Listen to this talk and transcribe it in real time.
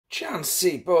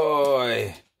Chancy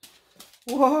boy,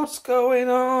 what's going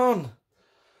on?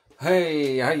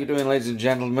 Hey, how you doing, ladies and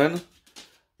gentlemen?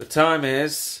 The time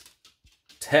is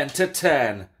 10 to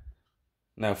 10.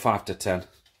 No, 5 to 10.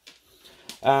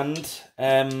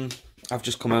 And I've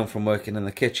just come home from working in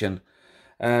the kitchen.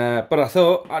 But I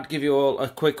thought I'd give you all a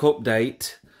quick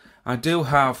update. I do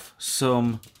have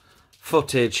some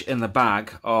footage in the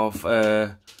bag of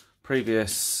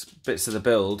previous bits of the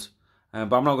build.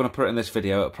 But I'm not going to put it in this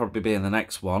video, it'll probably be in the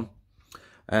next one.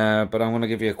 But I'm going to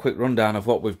give you a quick rundown of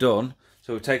what we've done.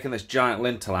 So we've taken this giant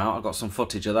lintel out, I've got some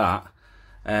footage of that.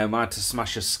 I had to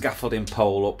smash a scaffolding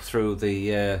pole up through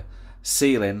the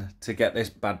ceiling to get this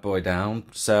bad boy down.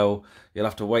 So you'll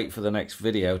have to wait for the next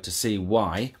video to see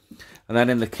why. And then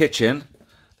in the kitchen,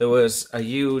 there was a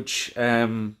huge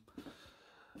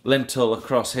lintel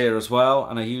across here as well,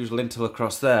 and a huge lintel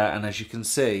across there. And as you can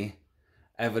see,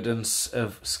 evidence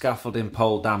of scaffolding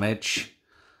pole damage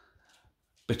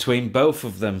between both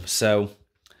of them. So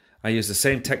I used the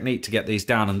same technique to get these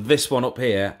down, and this one up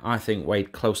here I think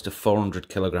weighed close to 400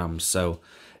 kilograms, so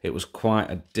it was quite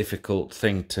a difficult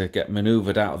thing to get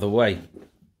maneuvered out of the way.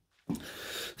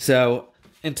 So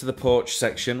into the porch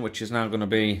section, which is now going to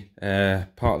be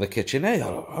part of the kitchen. Hey,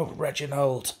 oh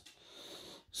Reginald,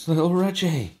 it's little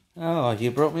Reggie. Oh,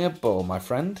 you brought me a bowl, my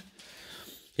friend.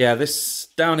 Yeah, this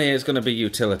down here is going to be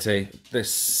utility.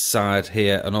 This side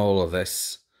here and all of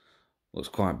this looks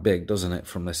quite big, doesn't it,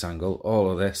 from this angle? All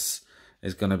of this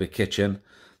is going to be kitchen.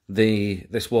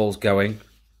 This wall's going.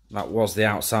 That was the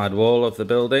outside wall of the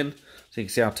building. So you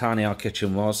can see how tiny our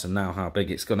kitchen was and now how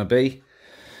big it's going to be.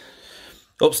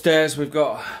 Upstairs we've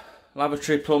got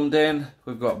lavatory plumbed in.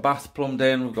 We've got bath plumbed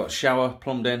in. We've got shower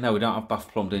plumbed in. No, we don't have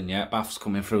bath plumbed in yet. Bath's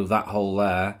coming through that hole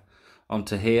there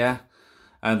onto here.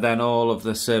 And then all of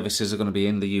the services are going to be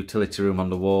in the utility room on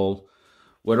the wall.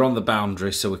 We're on the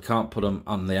boundary, so we can't put them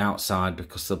on the outside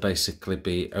because they'll basically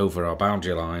be over our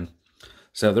boundary line.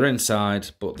 So they're inside,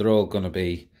 but they're all going to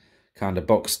be kind of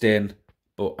boxed in,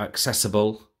 but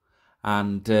accessible.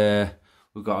 And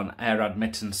we've got an air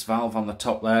admittance valve on the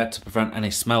top there to prevent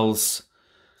any smells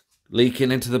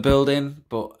leaking into the building,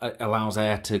 but it allows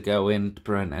air to go in to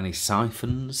prevent any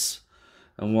siphons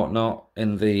and whatnot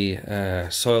in the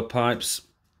soil pipes.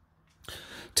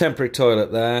 Temporary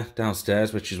toilet there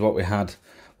downstairs, which is what we had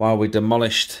while we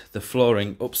demolished the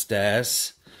flooring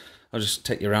upstairs. I'll just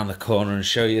take you around the corner and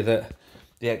show you that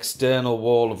the external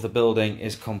wall of the building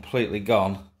is completely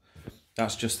gone.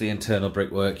 That's just the internal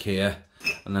brickwork here,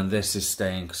 and then this is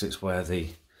staying because it's where the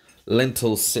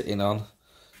lintel's sitting on.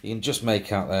 You can just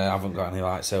make out there, I haven't got any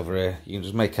lights over here, you can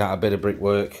just make out a bit of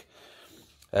brickwork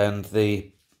and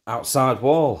the outside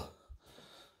wall.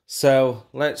 So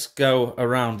let's go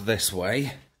around this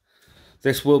way.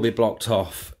 This will be blocked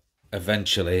off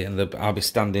eventually, and I'll be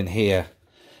standing here.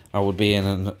 I would be in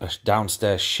a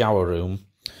downstairs shower room,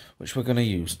 which we're going to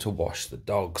use to wash the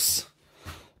dogs.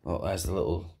 Oh, there's the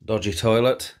little dodgy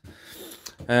toilet.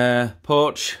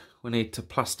 Porch, we need to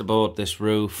plasterboard this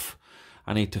roof.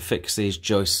 I need to fix these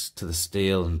joists to the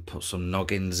steel and put some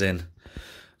noggins in.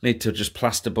 Need to just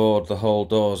plasterboard the whole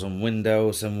doors and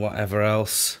windows and whatever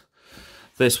else.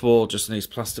 This wall just needs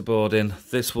plasterboarding.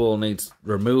 This wall needs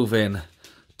removing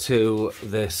to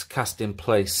this cast in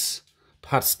place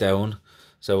padstone.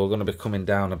 So we're going to be coming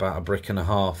down about 1.5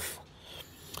 bricks.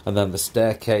 And then the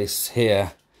staircase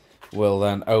here will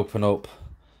then open up.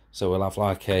 So we'll have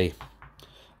like a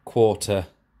quarter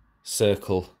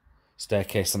circle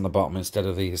staircase on the bottom instead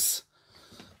of these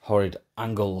horrid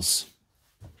angles.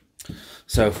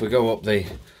 So if we go up the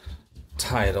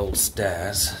tired old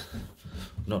stairs,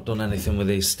 not done anything with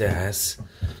these stairs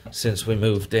since we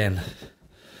moved in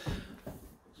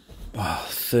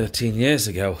 13 years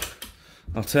ago.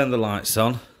 I'll turn the lights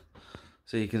on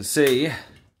so you can see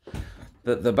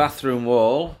that the bathroom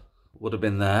wall would have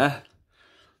been there,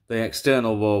 the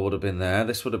external wall would have been there,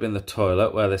 this would have been the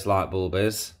toilet where this light bulb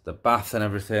is, the bath and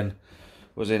everything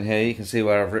was in here. You can see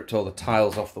where I've ripped all the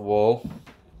tiles off the wall.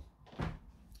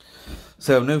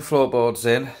 So new floorboards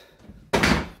in.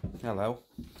 Hello.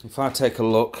 If I take a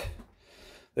look,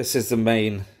 this is the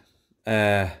main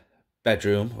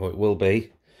bedroom, or it will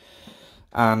be,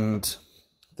 and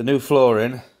the new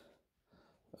flooring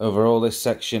over all this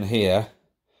section here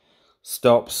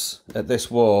stops at this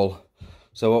wall.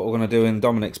 So what we're going to do in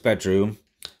Dominic's bedroom,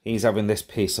 he's having this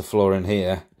piece of flooring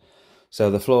here, so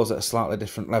the floor's at a slightly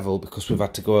different level because we've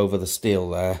had to go over the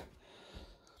steel there.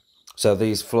 So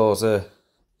these floors are,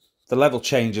 the level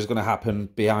change is going to happen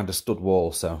behind a stud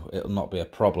wall, so it'll not be a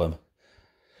problem.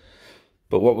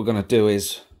 But what we're going to do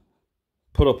is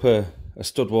put up a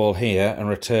stud wall here and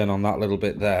return on that little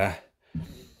bit there,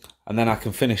 and then I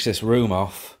can finish this room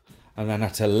off And then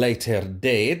at a later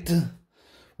date,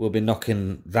 we'll be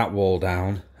knocking that wall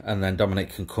down, and then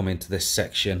Dominic can come into this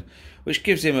section, which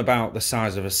gives him about the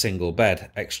size of a single bed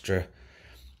extra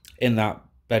in that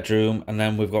bedroom. And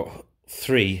then we've got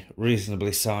 3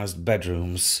 reasonably sized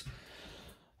bedrooms,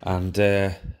 and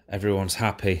everyone's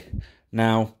happy.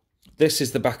 Now, this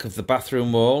is the back of the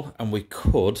bathroom wall, and we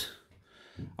could,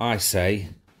 I say,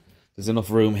 there's enough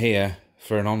room here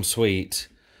for an ensuite,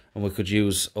 and we could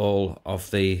use all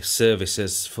of the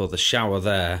services for the shower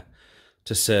there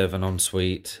to serve an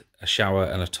ensuite, a shower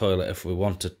and a toilet if we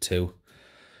wanted to.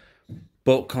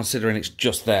 But considering it's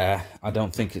just there, I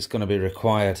don't think it's going to be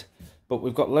required. But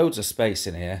we've got loads of space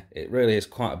in here. It really is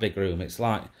quite a big room. It's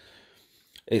like,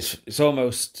 it's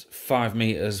almost 5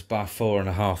 meters by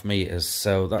 4.5 meters,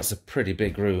 so that's a pretty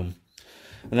big room.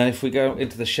 And then if we go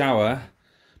into the shower,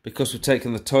 because we've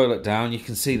taken the toilet down, you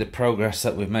can see the progress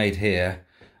that we've made here.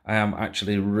 I am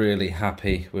actually really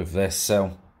happy with this.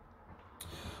 So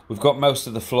we've got most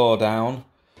of the floor down,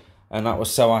 and that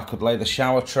was so I could lay the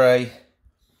shower tray.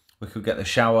 We could get the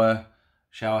shower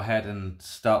head and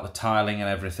start the tiling and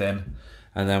everything,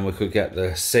 and then we could get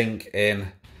the sink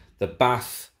in. The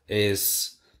bath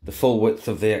is the full width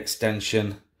of the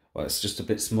extension. Well, it's just a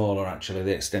bit smaller actually.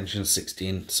 The extension's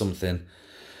 16 something.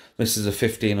 This is a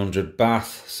 1500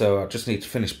 bath, so I just need to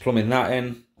finish plumbing that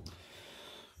in.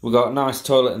 We've got a nice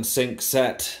toilet and sink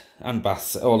set and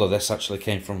bath. All of this actually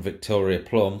came from Victoria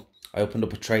Plum. I opened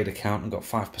up a trade account and got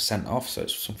 5% off, so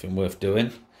it's something worth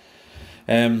doing.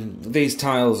 These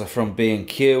tiles are from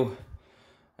B&Q.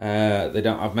 They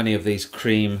don't have many of these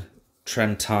cream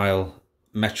trend tile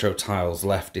metro tiles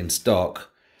left in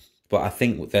stock, but I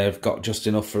think they've got just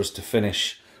enough for us to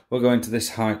finish. We're going to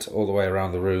this height all the way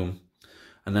around the room,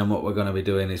 and then what we're going to be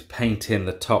doing is painting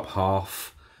the top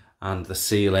half and the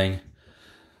ceiling.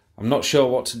 I'm not sure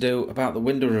what to do about the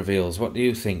window reveals. What do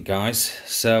you think, guys?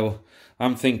 So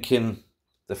I'm thinking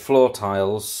the floor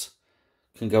tiles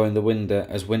can go in the window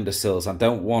as windowsills. I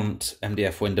don't want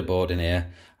MDF window board in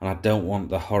here, and I don't want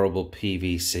the horrible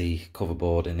PVC cover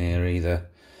board in here either.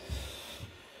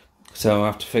 So I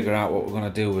have to figure out what we're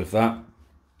going to do with that.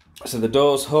 So the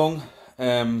door's hung.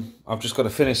 I've just got to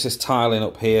finish this tiling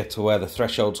up here to where the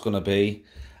threshold's going to be,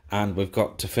 and we've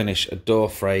got to finish a door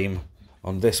frame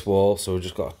on this wall, so we've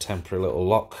just got a temporary little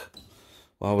lock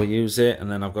while we use it.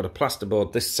 And then I've got to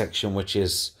plasterboard this section, which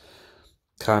is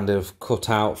kind of cut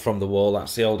out from the wall.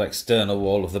 That's the old external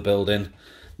wall of the building.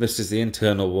 This is the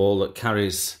internal wall that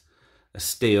carries a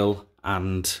steel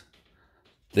and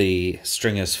the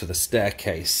stringers for the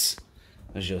staircase,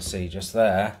 as you'll see just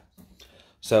there.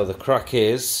 So the crack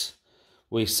is,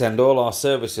 we send all our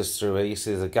services through here. You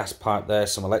see there's a gas pipe there,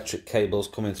 some electric cables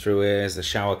coming through here. There's the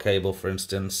shower cable, for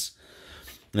instance.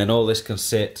 And then all this can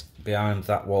sit behind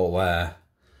that wall there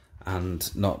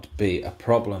and not be a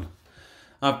problem.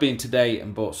 I've been today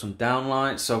and bought some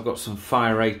downlights. So I've got some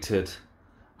fire-rated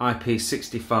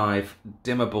IP65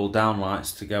 dimmable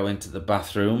downlights to go into the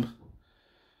bathroom.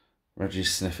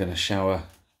 Reggie's sniffing a shower.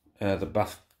 The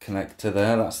bath connector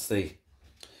there, that's the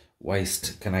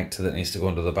waste connector that needs to go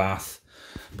under the bath.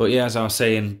 But yeah, as I was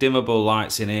saying, dimmable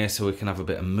lights in here so we can have a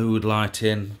bit of mood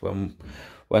lighting when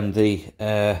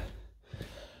the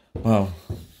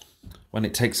when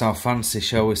it takes our fancy,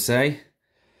 shall we say.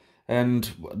 And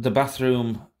the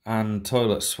bathroom and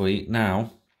toilet suite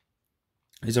now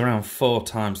is around 4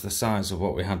 times the size of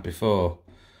what we had before,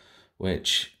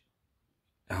 which,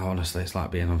 honestly, it's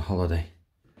like being on holiday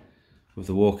with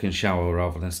the walk-in shower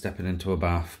rather than stepping into a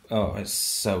bath. Oh, it's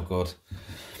so good.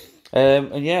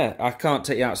 And yeah, I can't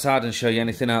take you outside and show you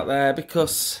anything out there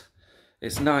because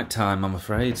it's night time, I'm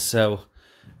afraid, so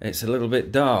it's a little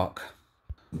bit dark.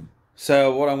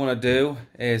 So what I want to do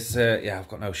is, yeah, I've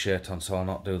got no shirt on, so I'll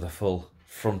not do the full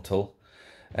frontal.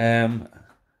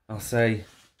 I'll say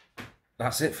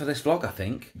that's it for this vlog, I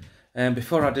think.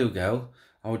 Before I do go,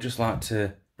 I would just like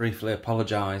to briefly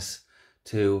apologise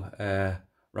to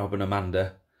Rob and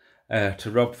Amanda. To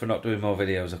Rob for not doing more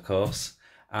videos, of course,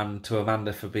 and to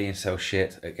Amanda for being so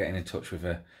shit at getting in touch with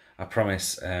her. I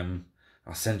promise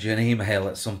I'll send you an email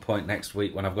at some point next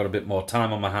week when I've got a bit more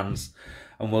time on my hands,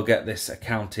 and we'll get this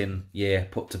accounting year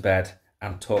put to bed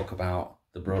and talk about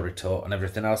the brewery tour and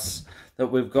everything else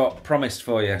that we've got promised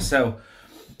for you. So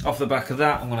off the back of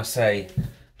that, I'm going to say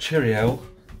cheerio,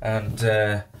 and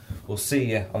we'll see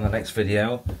you on the next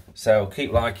video. So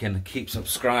keep liking, keep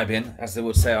subscribing, as they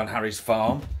would say on Harry's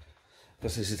farm,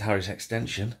 because this is Harry's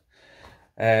extension,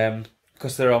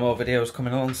 because there are more videos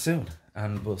coming on soon,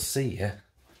 and we'll see you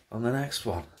on the next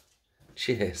one.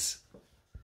 Cheers.